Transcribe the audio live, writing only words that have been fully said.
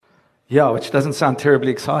Yeah, which doesn't sound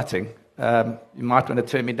terribly exciting. You might want to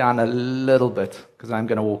turn me down a little bit because I'm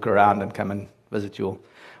going to walk around and come and visit you all.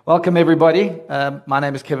 Welcome, everybody. My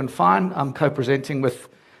name is Kevin Fine. I'm co-presenting with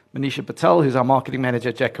Manisha Patel, who's our marketing manager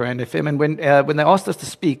at Jacaranda FM. And when they asked us to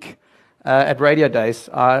speak at Radio Days,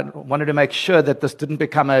 I wanted to make sure that this didn't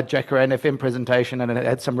become a Jacaranda FM presentation and it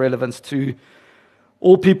had some relevance to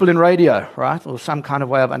all people in radio, right? Or some kind of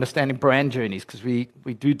way of understanding brand journeys, because we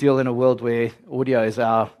do deal in a world where audio is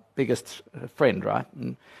our biggest friend, right?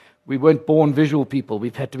 And we weren't born visual people.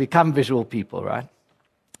 We've had to become visual people, right?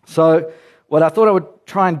 So what I thought I would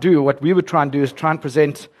try and do, what we would try and do, is try and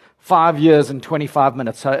present 5 years in 25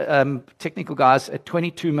 minutes. So technical guys, at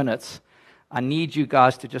 22 minutes, I need you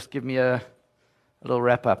guys to just give me a little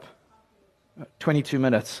wrap-up. 22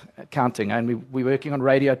 minutes, counting. And we're working on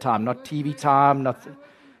radio time, not TV time, not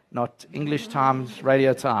English time,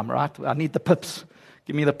 radio time, right? I need the pips.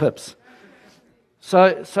 Give me the pips.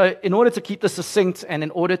 So in order to keep this succinct and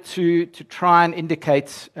in order to try and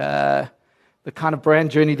indicate the kind of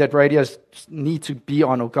brand journey that radios need to be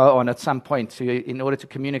on or go on at some point in order to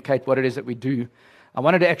communicate what it is that we do, I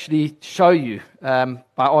wanted to actually show you by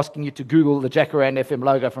asking you to Google the Jacaranda FM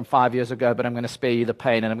logo from 5 years ago, but I'm going to spare you the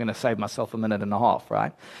pain and I'm going to save myself a minute and a half,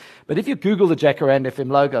 right? But if you Google the Jacaranda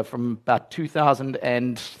FM logo from about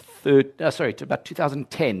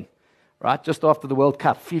 2010, right, just after the World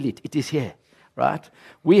Cup, feel it, it is here. Right?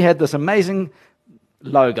 We had this amazing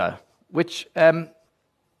logo, which was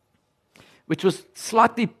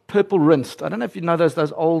slightly purple rinsed. I don't know if you know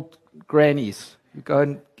those old grannies who go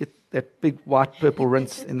and get that big white purple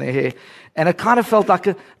rinse in their hair, and it kind of felt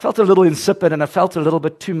a little insipid, and it felt a little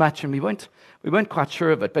bit too much, and we weren't quite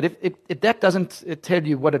sure of it. But if that doesn't tell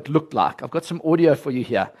you what it looked like, I've got some audio for you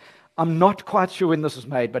here. I'm not quite sure when this was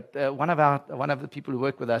made, but one of the people who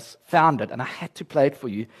work with us found it, and I had to play it for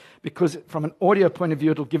you because from an audio point of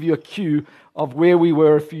view, it'll give you a cue of where we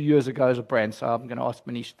were a few years ago as a brand. So I'm going to ask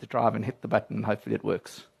Manisha to drive and hit the button, and hopefully it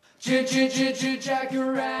works.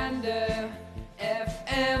 Jacaranda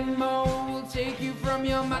FM will take you from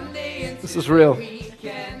your Monday into this is real.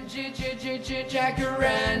 Weekend.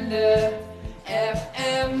 Jacaranda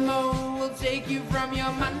FMO will take you from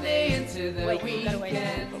your Monday into the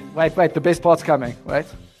weekend. Wait, the best part's coming. Wait.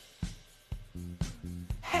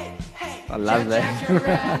 Hey, I love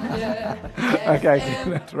that. Okay,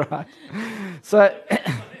 that's right. So,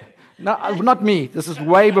 no, not me. This is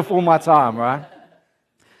way before my time, right?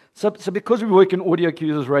 So because we work in audio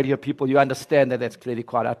cues as radio people, you understand that that's clearly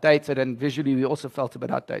quite outdated, and visually we also felt a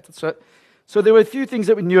bit outdated. So there were a few things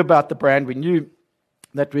that we knew about the brand. We knew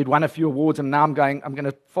that we'd won a few awards, and now I'm going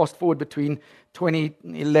to fast forward between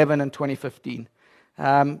 2011 and 2015.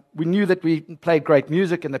 We knew that we played great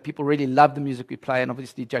music and that people really love the music we play, and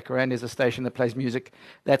obviously Jacaranda is a station that plays music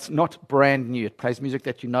that's not brand new. It plays music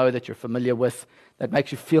that you know, that you're familiar with, that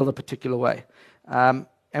makes you feel a particular way. And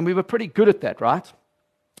we were pretty good at that, right?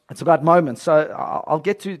 It's about moments. So I'll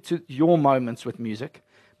get to your moments with music,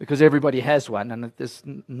 because everybody has one, and there's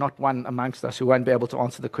not one amongst us who won't be able to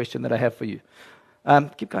answer the question that I have for you.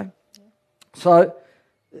 Keep going. So,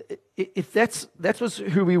 if that was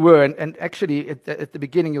who we were, and actually at the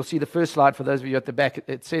beginning, you'll see the first slide for those of you at the back.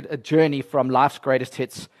 It said a journey from life's greatest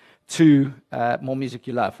hits to more music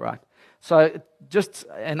you love, right? So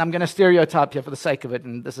and I'm going to stereotype here for the sake of it,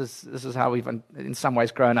 and this is how we've in some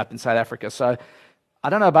ways grown up in South Africa. So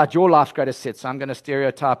I don't know about your life's greatest hits, so I'm going to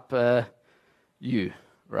stereotype you,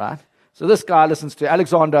 right? So this guy listens to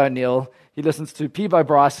Alexander O'Neal, he listens to Peabo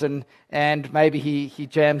Bryson, and maybe he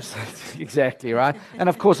jams, exactly, right? And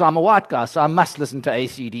of course, I'm a white guy, so I must listen to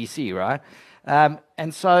AC/DC, right?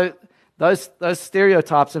 And so those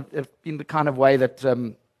stereotypes have been the kind of way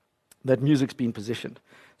that music's been positioned.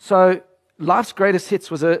 So life's greatest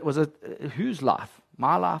hits was a whose life?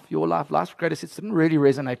 My life, your life, life's greatest hits didn't really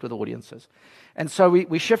resonate with audiences. And so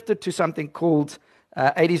we shifted to something called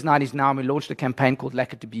 80s, 90s Now, and we launched a campaign called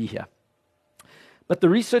Lekker to Be Here. But the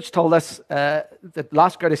research told us that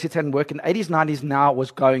life's greatest hits hadn't worked, and 80s, 90s Now was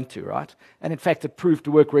going to, right? And in fact, it proved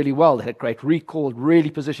to work really well. It had great recall, really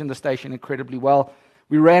positioned the station incredibly well.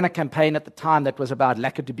 We ran a campaign at the time that was about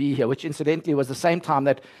Lekker to Be Here, which incidentally was the same time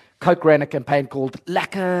that Coke ran a campaign called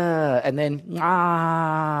Lekker, and then,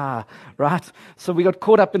 right? So we got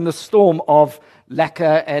caught up in the storm of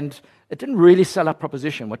Lekker, and it didn't really sell our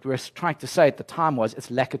proposition. What we were trying to say at the time was, it's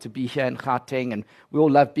lekker to be here in Gauteng, and we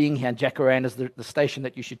all love being here, and Jacaranda is the station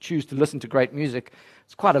that you should choose to listen to great music.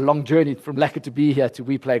 It's quite a long journey from lekker to be here to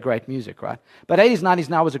we play great music, right? But 80s, 90s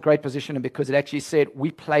Now was a great position because it actually said,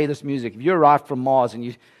 we play this music. If you arrived from Mars and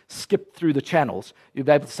you skipped through the channels, you'd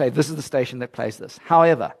be able to say, this is the station that plays this.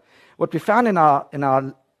 However, what we found in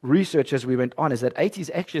our research as we went on is that 80s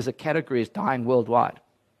actually as a category is dying worldwide.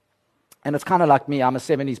 And it's kind of like me, I'm a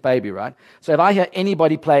 70s baby, right? So if I hear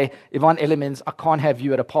anybody play Yvonne Elliman's I Can't Have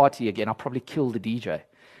You at a Party Again, I'll probably kill the DJ.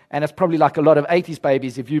 And it's probably like a lot of 80s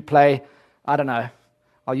babies, if you play, I don't know,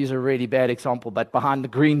 I'll use a really bad example, but Behind the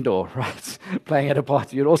Green Door, right? Playing at a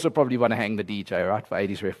party, you'd also probably want to hang the DJ, right, for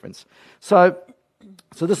 80s reference. So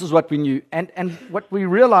this is what we knew. And what we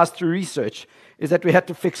realized through research is that we had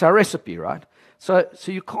to fix our recipe, right? So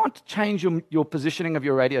you can't change your positioning of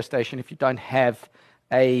your radio station if you don't have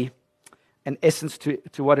an essence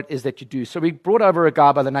to what it is that you do. So we brought over a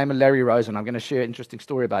guy by the name of Larry Rosen. I'm going to share an interesting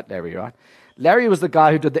story about Larry, right? Larry was the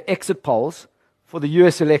guy who did the exit polls for the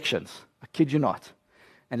US elections. I kid you not.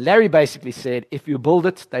 And Larry basically said, if you build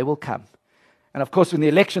it, they will come. And of course, when the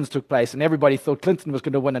elections took place and everybody thought Clinton was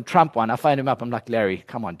going to win and Trump won, I phoned him up. I'm like, Larry,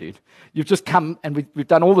 come on, dude. You've just come and we've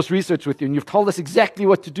done all this research with you and you've told us exactly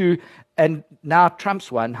what to do. And now Trump's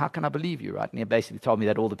won. How can I believe you, right? And he basically told me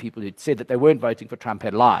that all the people who'd said that they weren't voting for Trump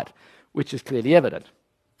had lied, which is clearly evident.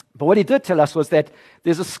 But what he did tell us was that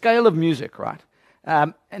there's a scale of music, right?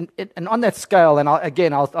 And on that scale, and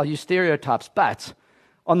I'll use stereotypes, but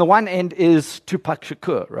on the one end is Tupac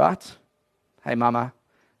Shakur, right? Hey, mama,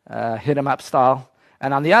 hit 'em up style.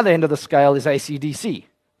 And on the other end of the scale is AC/DC,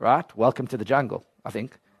 right? Welcome to the Jungle, I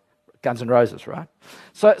think. Guns N' Roses, right?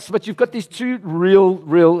 But you've got these two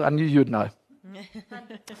real, I knew you'd know.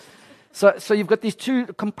 So you've got these two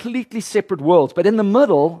completely separate worlds, but in the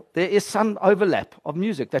middle, there is some overlap of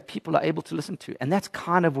music that people are able to listen to, and that's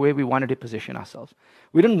kind of where we wanted to position ourselves.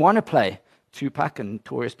 We didn't want to play Tupac and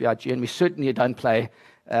Notorious B.I.G., and we certainly don't play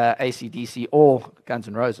AC/DC or Guns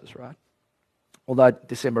N' Roses, right? Although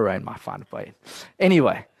December Rain might find a way in.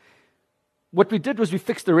 Anyway, what we did was we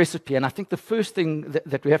fixed the recipe, and I think the first thing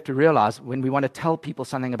that we have to realize when we want to tell people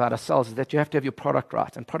something about ourselves is that you have to have your product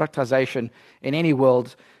right. And productization in any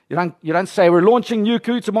world, you don't say we're launching new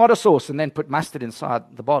Koo tomato sauce and then put mustard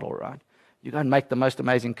inside the bottle, right? You go and make the most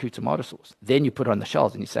amazing Koo tomato sauce. Then you put it on the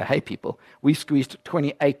shelves and you say, hey people, we squeezed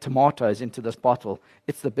 28 tomatoes into this bottle.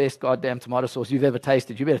 It's the best goddamn tomato sauce you've ever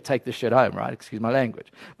tasted. You better take this shit home, right? Excuse my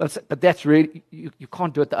language. But that's really, you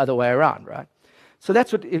can't do it the other way around, right? So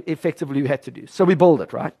that's what effectively we had to do. So we build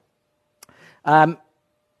it, right?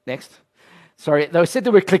 Next. Sorry, they said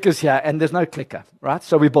there were clickers here, and there's no clicker, right?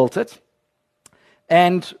 So we built it.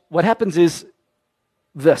 And what happens is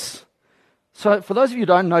this. So for those of you who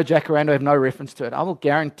don't know Jacaranda, have no reference to it, I will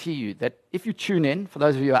guarantee you that if you tune in, for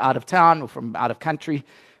those of you who are out of town or from out of country,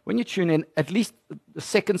 when you tune in, at least the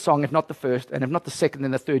second song, if not the first, and if not the second,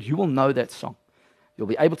 then the third, you will know that song. You'll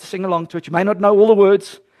be able to sing along to it. You may not know all the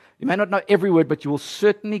words. You may not know every word, but you will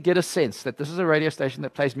certainly get a sense that this is a radio station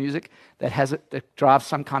that plays music that drives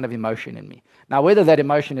some kind of emotion in me. Now, whether that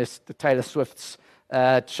emotion is the Taylor Swift's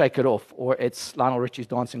Shake It Off or it's Lionel Richie's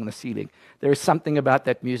Dancing on the Ceiling, there is something about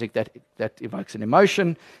that music that evokes an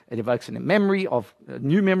emotion, it evokes a memory of a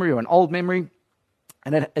new memory or an old memory,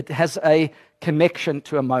 and it has a connection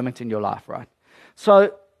to a moment in your life, right?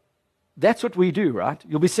 So that's what we do, right?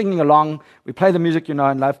 You'll be singing along, we play the music you know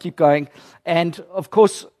and love, keep going, and of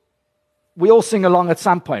course, we all sing along at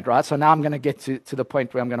some point, right? So now I'm going to get to the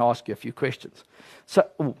point where I'm going to ask you a few questions. So,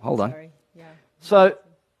 hold on. Sorry. Yeah. So,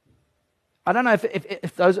 I don't know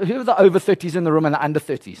if those, who are the over 30s in the room and the under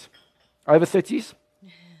 30s? Over 30s?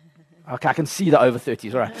 Okay, I can see the over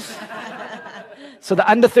 30s, all right. So the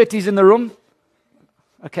under 30s in the room?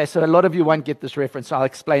 Okay, so a lot of you won't get this reference, so I'll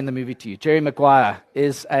explain the movie to you. Jerry Maguire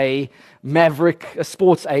is a maverick, a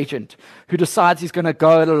sports agent, who decides he's going to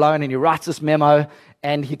go it alone, and he writes this memo,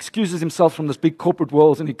 and he excuses himself from this big corporate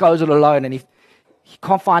world, and he goes it alone, and he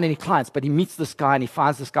can't find any clients, but he meets this guy, and he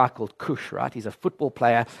finds this guy called Kush, right? He's a football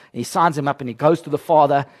player, and he signs him up, and he goes to the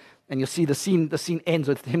father, and you'll see the scene ends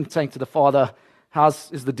with him saying to the father,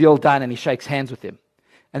 is the deal done? And he shakes hands with him.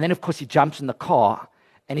 And then, of course, he jumps in the car,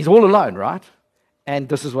 and he's all alone, right? And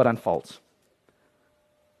this is what unfolds.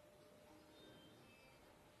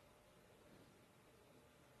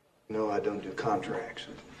 No, I don't do contracts.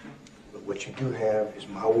 But what you do have is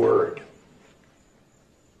my word.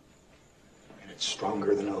 And it's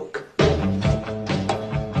stronger than oak.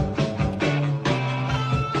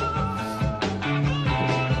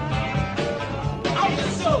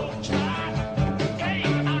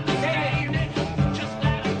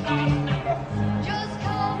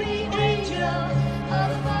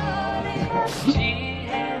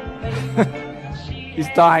 He's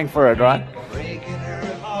dying for it, right?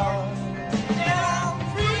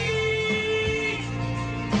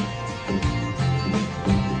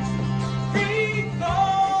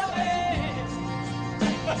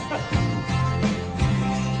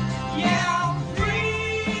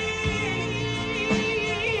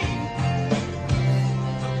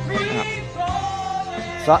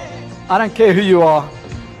 So I don't care who you are.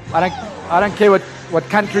 I don't care what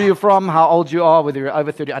country you're from, how old you are, whether you're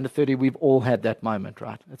over 30, under 30. We've all had that moment,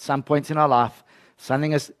 right? At some points in our life,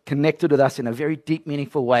 something has connected with us in a very deep,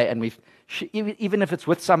 meaningful way, and even if it's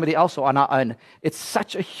with somebody else or on our own, it's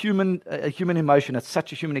such a human emotion. It's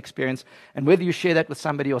such a human experience, and whether you share that with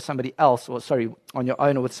somebody or somebody else, on your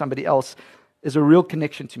own or with somebody else, is a real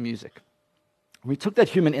connection to music. We took that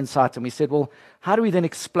human insight and we said, well, how do we then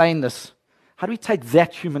explain this? How do we take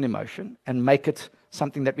that human emotion and make it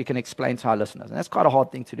something that we can explain to our listeners? And that's quite a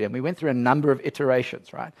hard thing to do. And we went through a number of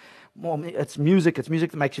iterations, right? It's music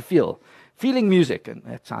that makes you feel. Feeling music, and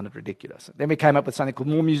that sounded ridiculous. Then we came up with something called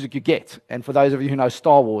More Music You Get. And for those of you who know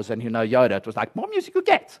Star Wars and who know Yoda, it was like, more music you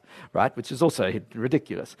get, right? Which is also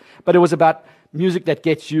ridiculous. But it was about music that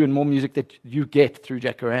gets you and more music that you get through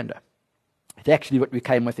Jacaranda. It's actually what we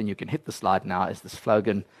came with, and you can hit the slide now, is the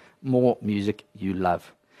slogan, more music you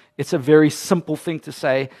love. It's a very simple thing to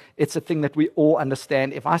say. It's a thing that we all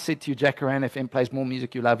understand. If I said to you, Jacaranda FM plays more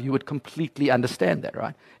music you love, you would completely understand that,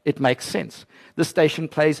 right? It makes sense. The station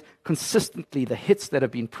plays consistently the hits that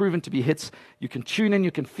have been proven to be hits. You can tune in,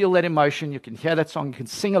 you can feel that emotion, you can hear that song, you can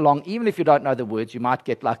sing along. Even if you don't know the words, you might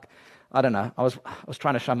get like, I don't know, I was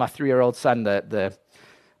trying to show my 3-year-old son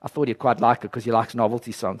I thought he'd quite like it because he likes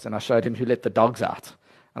novelty songs, and I showed him Who Let the Dogs Out.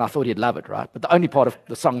 And I thought he'd love it, right? But the only part of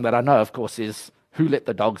the song that I know, of course, is Who Let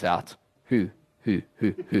the Dogs Out? Who?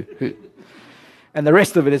 And the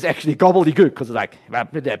rest of it is actually gobbledygook, because it's like,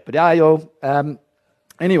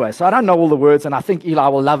 anyway, so I don't know all the words, and I think Eli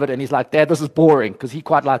will love it, and he's like, Dad, this is boring, because he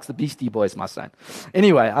quite likes the Beastie Boys, my son.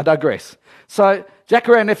 Anyway, I digress. So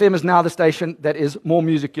Jacaranda FM is now the station that is more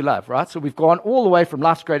music you love, right? So we've gone all the way from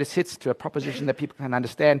life's greatest hits to a proposition that people can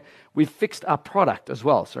understand. We've fixed our product as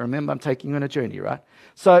well. So remember, I'm taking you on a journey, right?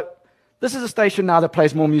 So this is a station now that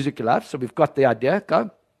plays more music you love. So we've got the idea.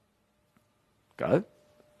 Go.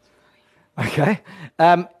 Okay.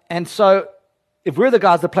 And so if we're the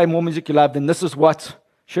guys that play more music you love, then this is what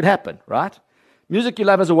should happen, right? Music you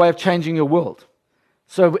love is a way of changing your world.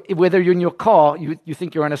 So whether you're in your car, you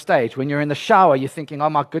think you're on a stage. When you're in the shower, you're thinking, oh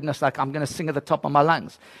my goodness, like I'm going to sing at the top of my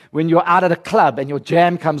lungs. When you're out at a club and your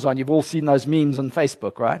jam comes on, you've all seen those memes on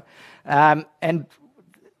Facebook, right? And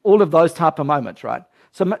all of those type of moments, right?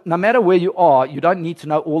 So no matter where you are, you don't need to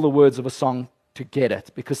know all the words of a song to get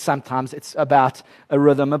it, because sometimes it's about a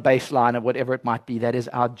rhythm, a bass line, or whatever it might be. That is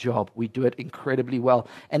our job. We do it incredibly well.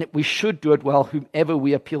 And we should do it well, whomever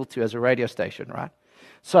we appeal to as a radio station, right?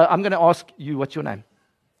 So I'm going to ask you, what's your name?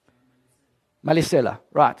 Malisela,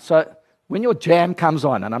 right. So when your jam comes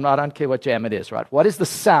on, and I don't care what jam it is, right? What is the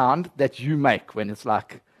sound that you make when it's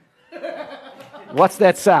like, what's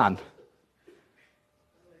that sound?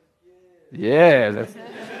 Yeah, that's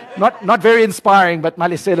not very inspiring, but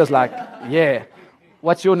Malisela's like, yeah.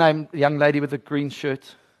 What's your name, young lady with the green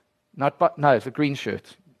shirt? No, the green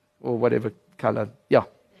shirt, or whatever color. Yeah.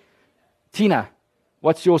 Tina,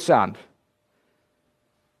 what's your sound?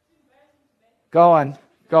 Go on.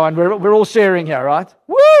 We're all sharing here, right?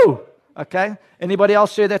 Woo! Okay. Anybody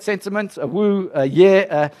else share that sentiment? A woo, a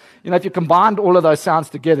yeah. If you combined all of those sounds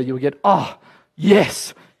together, you would get, oh,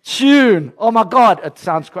 yes, tune. Oh my God. It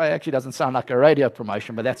actually doesn't sound like a radio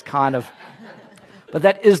promotion, but that's but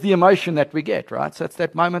that is the emotion that we get, right? So it's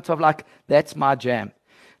that moment of like, that's my jam.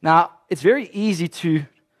 Now, it's very easy to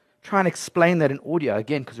try and explain that in audio,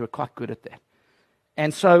 again, because we're quite good at that.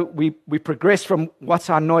 And so we progress from what's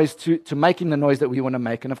our noise to making the noise that we want to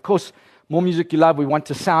make. And of course, more music you love, we want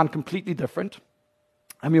to sound completely different.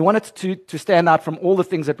 And we want it to stand out from all the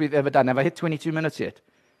things that we've ever done. Have I hit 22 minutes yet?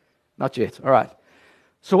 Not yet. All right.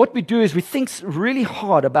 So what we do is we think really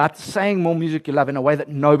hard about saying more music you love in a way that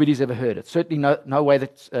nobody's ever heard it. Certainly no way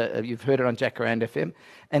that you've heard it on Jacaranda FM,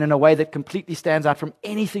 and in a way that completely stands out from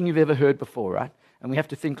anything you've ever heard before, right? And we have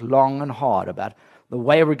to think long and hard about the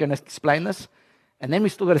way we're going to explain this. And then we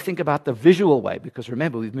still got to think about the visual way, because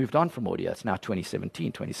remember, we've moved on from audio. It's now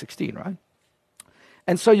 2017, 2016, right?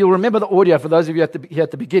 And so you'll remember the audio. For those of you here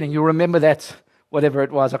at the beginning, you'll remember that, whatever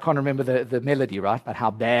it was, I can't remember the melody, right? But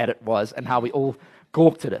how bad it was and how we all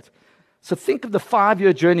gawked at it. So think of the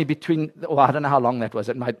 5-year journey between, I don't know how long that was.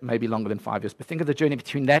 It may be longer than 5 years. But think of the journey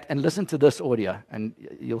between that and listen to this audio, and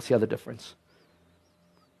you'll see the difference.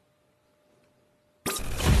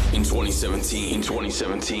 In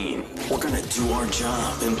 2017, we're gonna do our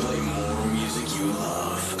job and play more music you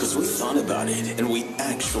love. Cause we thought about it, and we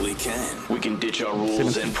actually can. We can ditch our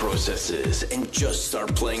rules and processes and just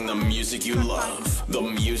start playing the music you love. The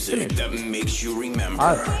music that makes you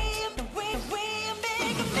remember.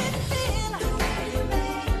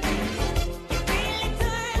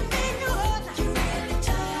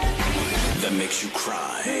 That makes you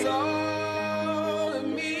cry.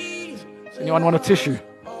 Anyone want a tissue?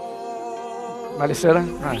 Malisera?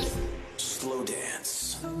 No. Slow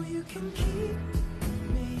dance.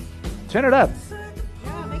 Turn it up.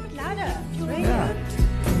 Yeah, make it louder. Yeah.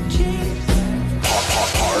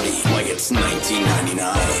 Party like it's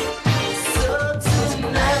 1999.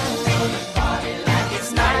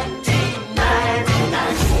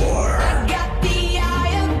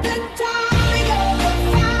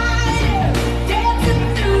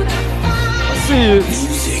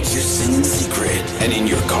 Music you're singing secret and in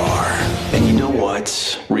your car. And you know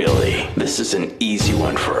what? Really, this is an easy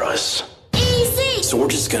one for us. Easy! So we're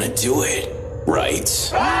just gonna do it, right?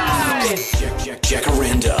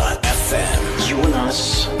 Jacaranda FM. You and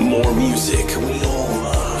us, more music we all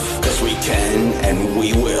love. Cause we can and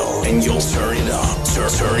we will. And you'll turn it up,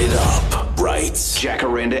 turn it up, right?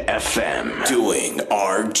 Jacaranda FM, doing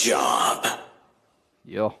our job.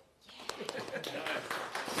 Yo.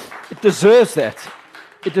 It deserves that.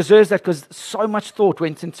 It deserves that because so much thought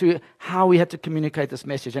went into how we had to communicate this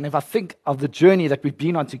message. And if I think of the journey that we've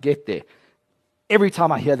been on to get there, every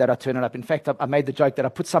time I hear that, I turn it up. In fact, I made the joke that I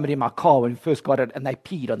put somebody in my car when we first got it and they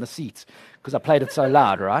peed on the seats because I played it so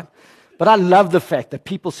loud, right? But I love the fact that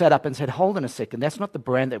people sat up and said, hold on a second, that's not the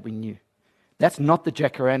brand that we knew. That's not the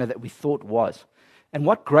Jacaranda that we thought was. And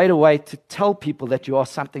what greater way to tell people that you are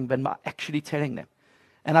something than by actually telling them.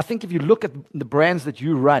 And I think if you look at the brands that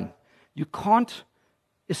you run, you can't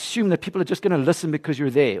assume that people are just going to listen because you're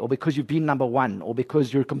there or because you've been number one or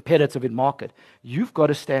because you're competitive in market. You've got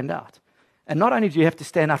to stand out. And not only do you have to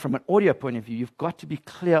stand out from an audio point of view, you've got to be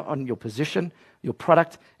clear on your position, your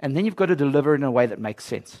product, and then you've got to deliver in a way that makes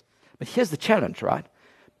sense. But here's the challenge, right?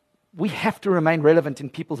 We have to remain relevant in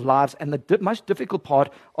people's lives, and the most difficult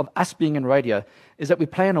part of us being in radio is that we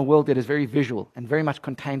play in a world that is very visual and very much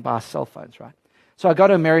contained by our cell phones, right? So I go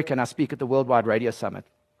to America and I speak at the Worldwide Radio Summit.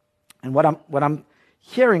 And what I'm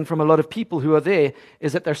hearing from a lot of people who are there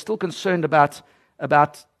is that they're still concerned about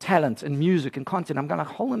talent and music and content. I'm going,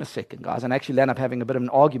 hold on a second, guys. And I actually end up having a bit of an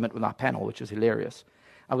argument with our panel, which is hilarious.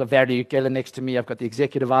 I've got Verdi Ukela next to me. I've got the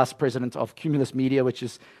executive vice president of Cumulus Media, which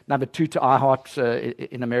is number 2 to iHeart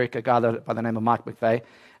in America, a guy by the name of Mike McVeigh.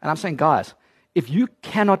 And I'm saying, guys, if you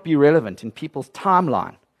cannot be relevant in people's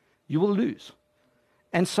timeline, you will lose.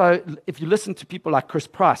 And so if you listen to people like Chris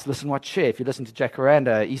Price, listen what share. If you listen to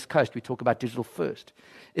Jacaranda, East Coast, we talk about digital first.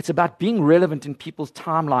 It's about being relevant in people's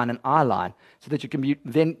timeline and eye line so that you can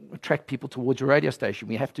then attract people towards your radio station.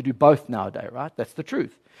 We have to do both nowadays, right? That's the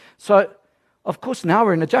truth. So, of course, now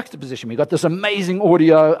we're in a juxtaposition. We've got this amazing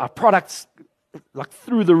audio, our products like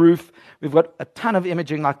through the roof. We've got a ton of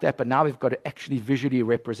imaging like that, but now we've got to actually visually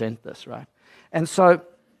represent this, right? And so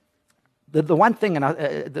the one thing,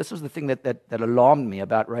 and this was the thing that alarmed me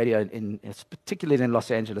about radio, particularly in Los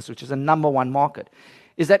Angeles, which is a number one market,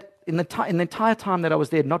 is that in the entire time that I was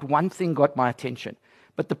there, not one thing got my attention.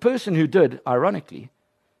 But the person who did, ironically,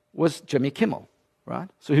 was Jimmy Kimmel, right?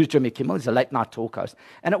 So who's Jimmy Kimmel? He's a late-night talk host.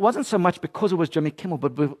 And it wasn't so much because it was Jimmy Kimmel,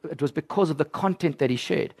 but it was because of the content that he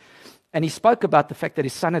shared. And he spoke about the fact that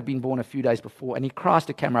his son had been born a few days before, and he cries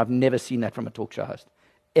to camera. I've never seen that from a talk show host,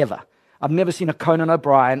 ever. I've never seen a Conan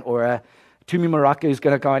O'Brien or a Tumi Moraka who's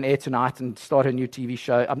going to go on air tonight and start a new TV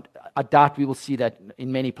show. I doubt we will see that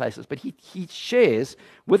in many places. But he shares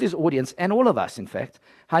with his audience, and all of us, in fact,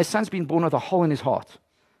 how his son's been born with a hole in his heart.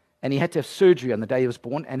 And he had to have surgery on the day he was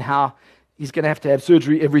born, and how he's going to have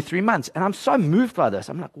surgery every 3 months. And I'm so moved by this.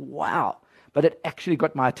 I'm like, wow. But it actually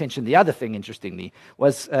got my attention. The other thing, interestingly,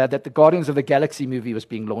 was that the Guardians of the Galaxy movie was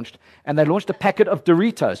being launched, and they launched a packet of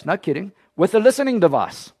Doritos, no kidding, with a listening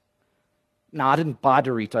device. Now, I didn't buy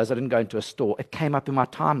Doritos. I didn't go into a store. It came up in my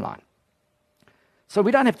timeline. So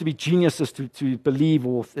we don't have to be geniuses to believe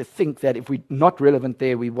or think that if we're not relevant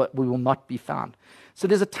there, we will not be found. So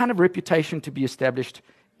there's a ton of reputation to be established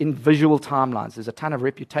in visual timelines. There's a ton of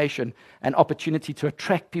reputation and opportunity to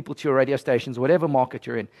attract people to your radio stations, whatever market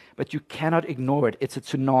you're in. But you cannot ignore it. It's a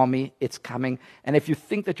tsunami. It's coming. And if you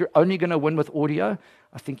think that you're only going to win with audio,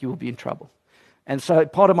 I think you will be in trouble. And so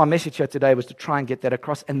part of my message here today was to try and get that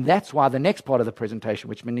across. And that's why the next part of the presentation,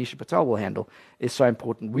 which Manisha Patel will handle, is so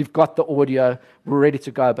important. We've got the audio. We're ready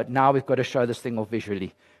to go. But now we've got to show this thing off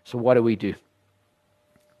visually. So what do we do?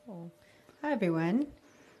 Cool. Hi, everyone.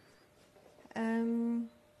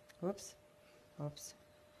 Whoops. All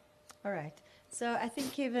right. So I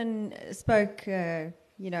think Kevin spoke,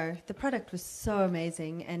 the product was so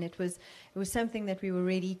amazing, and it was something that we were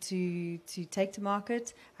ready to take to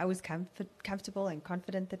market. I was comfortable and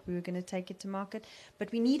confident that we were going to take it to market,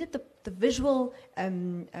 but we needed the visual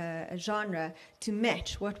genre to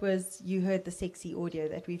match what was, you heard the sexy audio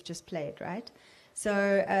that we've just played, right?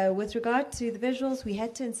 So with regard to the visuals, we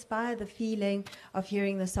had to inspire the feeling of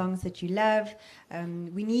hearing the songs that you love.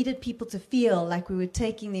 We needed people to feel like we were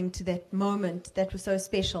taking them to that moment that was so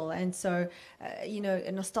special and so,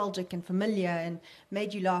 nostalgic and familiar and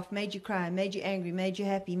made you laugh, made you cry, made you angry, made you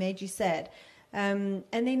happy, made you sad. And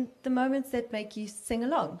then the moments that make you sing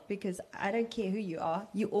along, because I don't care who you are,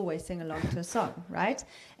 you always sing along to a song, right?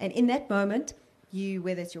 And in that moment,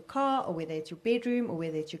 whether it's your car or whether it's your bedroom or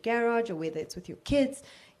whether it's your garage or whether it's with your kids,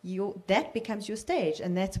 that becomes your stage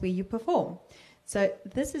and that's where you perform. So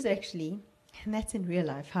this is actually, and that's in real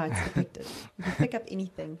life how it's depicted. You can pick up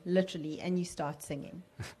anything, literally, and you start singing.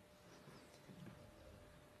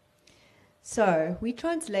 So we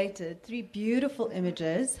translated 3 beautiful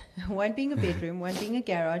images, one being a bedroom, one being a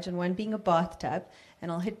garage, and one being a bathtub,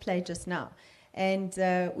 and I'll hit play just now. And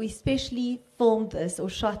we specially filmed this or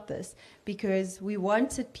shot this because we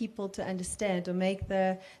wanted people to understand or make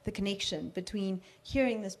the connection between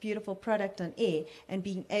hearing this beautiful product on air and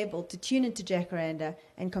being able to tune into Jacaranda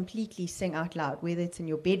and completely sing out loud, whether it's in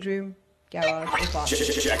your bedroom, garage, or bathroom.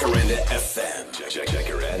 Jacaranda FM.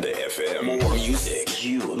 Jacaranda FM. More music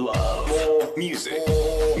you love. More music.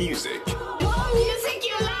 More music. More music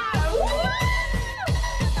you love.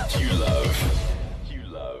 You love. You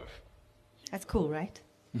love. That's cool, right?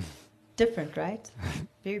 Different, right?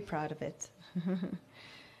 Very proud of it.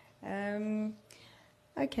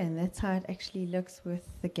 Okay, and that's how it actually looks with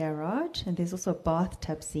the garage. And there's also a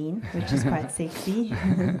bathtub scene, which is quite sexy.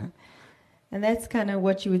 And that's kind of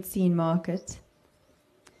what you would see in market.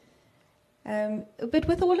 But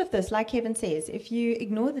with all of this, like Kevin says, if you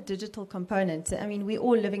ignore the digital component, I mean, we're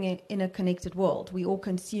all living in a connected world. We all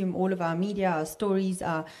consume all of our media, our stories,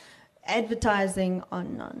 our advertising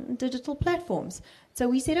on digital platforms. So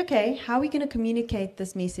we said, okay, how are we going to communicate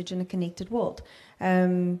this message in a connected world?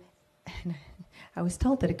 I was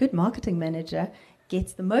told that a good marketing manager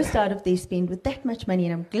gets the most out of their spend with that much money,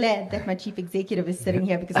 and I'm glad that my chief executive is sitting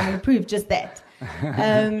here because I'm going to prove just that.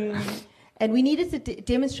 And we needed to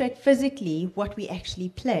demonstrate physically what we actually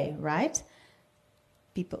play, right?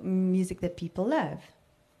 Music that people love.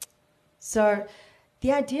 So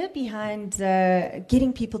the idea behind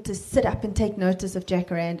getting people to sit up and take notice of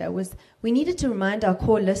Jacaranda was we needed to remind our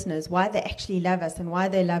core listeners why they actually love us and why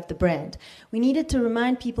they love the brand. We needed to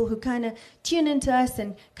remind people who kind of tune into us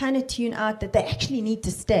and kind of tune out that they actually need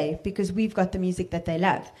to stay because we've got the music that they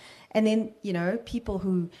love. And then, people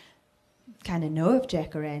who kind of know of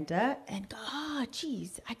Jacaranda and go,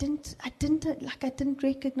 geez, I didn't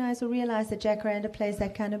recognize or realize that Jacaranda plays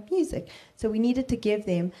that kind of music. So we needed to give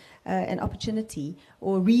them an opportunity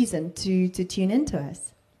or reason to tune into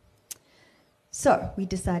us. So we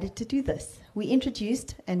decided to do this. We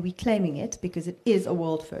introduced, and we're claiming it because it is a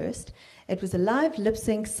world first, it was a live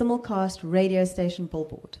lip-sync simulcast radio station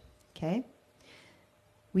billboard. Okay?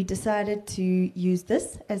 We decided to use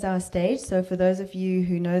this as our stage. So for those of you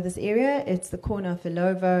who know this area, it's the corner of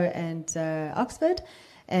Ilovo and Oxford,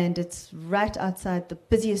 and it's right outside the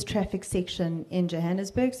busiest traffic section in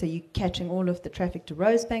Johannesburg. So you're catching all of the traffic to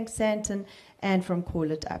Rosebank, Sandton, and from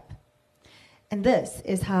Corlett up. And this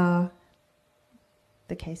is how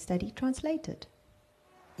the case study translated.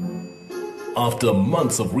 After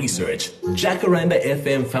months of research, Jacaranda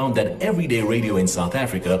FM found that everyday radio in South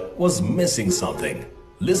Africa was missing something.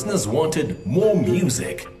 Listeners wanted more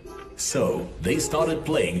music, so they started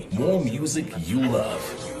playing more music you love.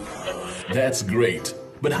 That's great,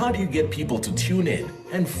 but how do you get people to tune in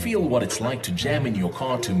and feel what it's like to jam in your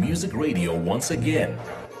car to music radio once again?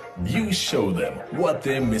 You show them what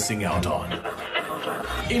they're missing out on.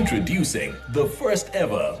 Introducing the first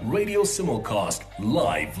ever radio simulcast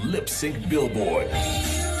live lip-sync billboard.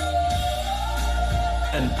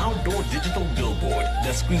 An outdoor digital billboard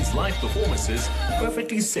that screens live performances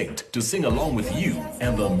perfectly synced to sing along with you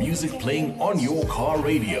and the music playing on your car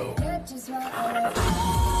radio.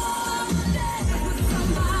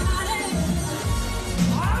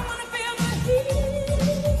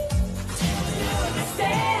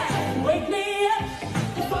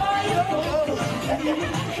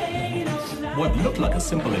 What looked like a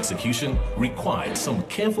simple execution required some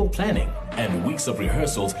careful planning and weeks of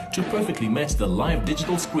rehearsals to perfectly match the live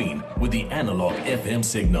digital screen with the analog FM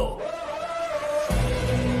signal.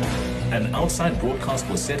 An outside broadcast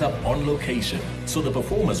was set up on location, so the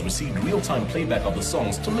performers received real-time playback of the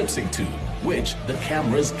songs to lip-sync to, which the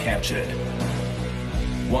cameras captured.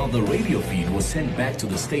 While the radio feed was sent back to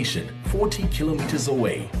the station 40 kilometers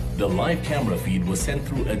away, the live camera feed was sent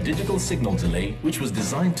through a digital signal delay which was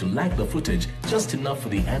designed to lag the footage just enough for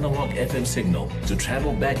the analog FM signal to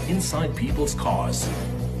travel back inside people's cars.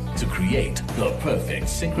 to create the perfect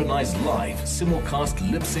synchronized live simulcast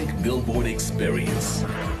lip-sync billboard experience.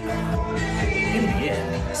 In the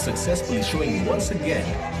end, successfully showing once again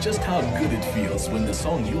just how good it feels when the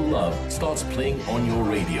song you love starts playing on your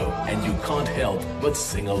radio and you can't help but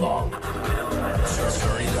sing along. Just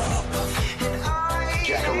hurry up.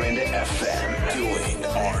 Jacaranda FM, doing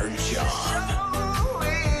our job.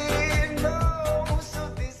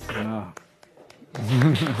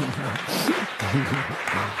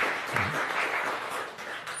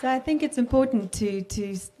 So I think it's important to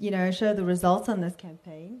show the results on this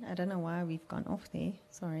campaign. I don't know why we've gone off there.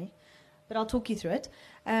 Sorry. But I'll talk you through it.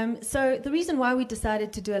 So the reason why we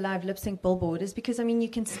decided to do a live lip sync billboard is because, you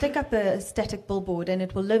can stick up a static billboard and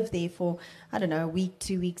it will live there for, a week,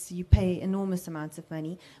 2 weeks. You pay enormous amounts of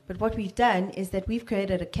money. But what we've done is that we've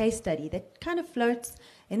created a case study that kind of floats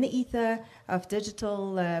in the ether of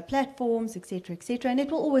digital platforms, etc., and it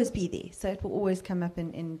will always be there. So it will always come up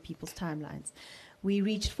in people's timelines. We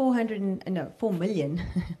reached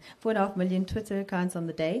 4.5 million Twitter accounts on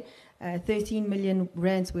the day, 13 million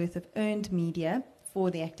rands worth of earned media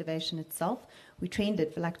for the activation itself. We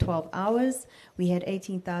trended for like 12 hours. We had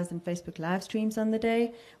 18,000 Facebook live streams on the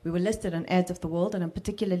day. We were listed on Ads of the World, and I'm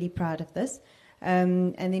particularly proud of this.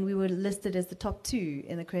 And then we were listed as the top 2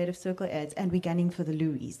 in the Creative Circle ads, and we're gunning for the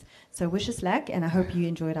Louis. So wish us luck, and I hope you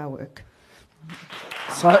enjoyed our work.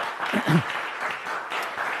 So,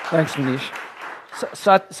 thanks, Manish.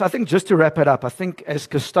 So I think just to wrap it up, I think as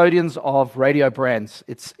custodians of radio brands,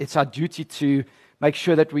 it's our duty to make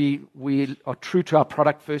sure that we are true to our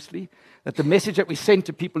product firstly, that the message that we send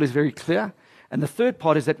to people is very clear, and the third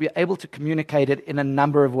part is that we're able to communicate it in a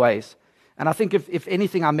number of ways. And I think if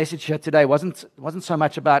anything, our message here today wasn't so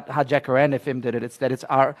much about how Jacaranda FM did it, it's that it's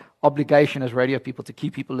our obligation as radio people to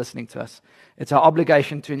keep people listening to us. It's our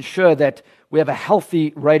obligation to ensure that we have a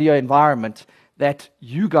healthy radio environment that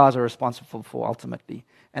you guys are responsible for ultimately,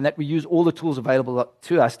 and that we use all the tools available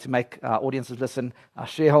to us to make our audiences listen, our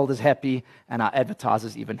shareholders happy, and our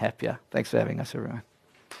advertisers even happier. Thanks for having us, everyone.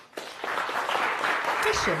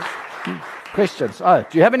 Questions? Questions? Oh,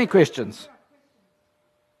 do you have any questions?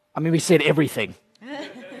 We said everything.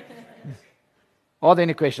 Are there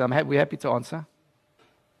any questions? We're happy to answer.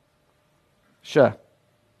 Sure.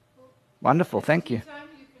 Wonderful, thank you.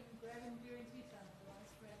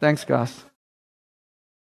 Thanks, guys.